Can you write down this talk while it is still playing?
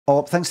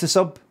Oh, thanks to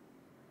sub.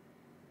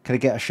 Can I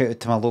get a shout out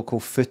to my local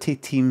footy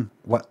team,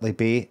 Whitley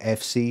Bay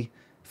F.C,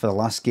 for the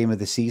last game of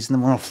the season?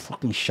 And we're all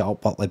fucking shut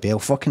up, Whitley Bay. I'll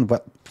fucking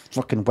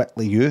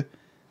Whitley you.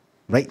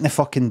 Right in the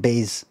fucking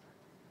bays.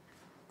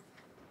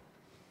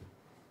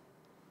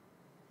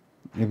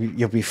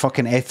 You'll be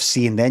fucking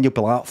FC and then you'll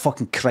be like,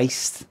 fucking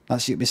Christ.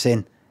 That's what you'll be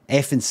saying.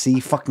 F and C,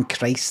 fucking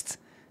Christ.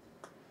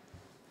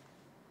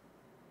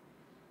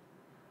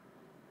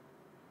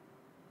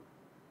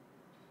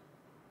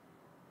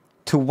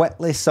 To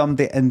Whitley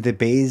somebody in the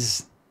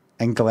bays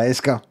in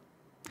Glasgow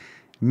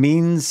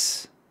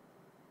means,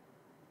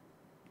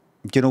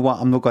 do you know what?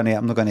 I'm not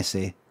gonna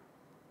say.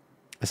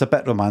 It's a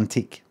bit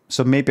romantic.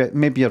 So maybe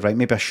you're right.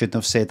 Maybe I shouldn't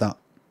have said that.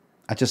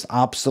 I just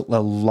absolutely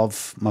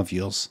love my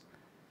viewers.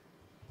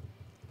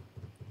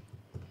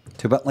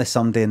 To Whitley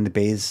someday in the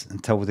bays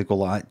until they go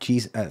like,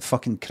 geez,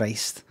 fucking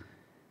Christ.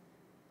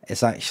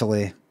 It's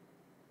actually,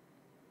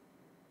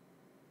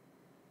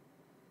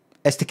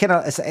 it's to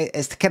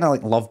kind of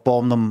like love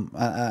bomb them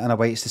in a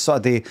way. It's to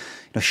sort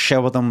of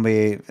shower them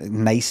with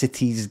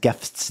niceties,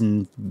 gifts,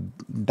 and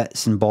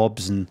bits and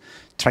bobs and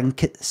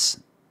trinkets.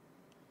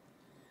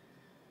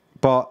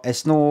 But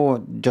it's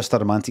not just a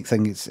romantic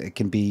thing. It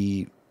can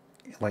be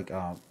like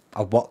a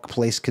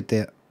workplace could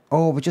do it.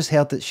 Oh, we just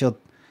heard it's your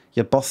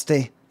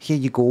birthday. Here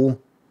you go.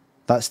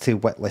 That's to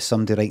Whitley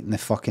somebody right in the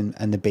fucking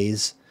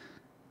bays.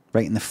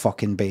 Right in the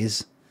fucking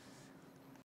bays.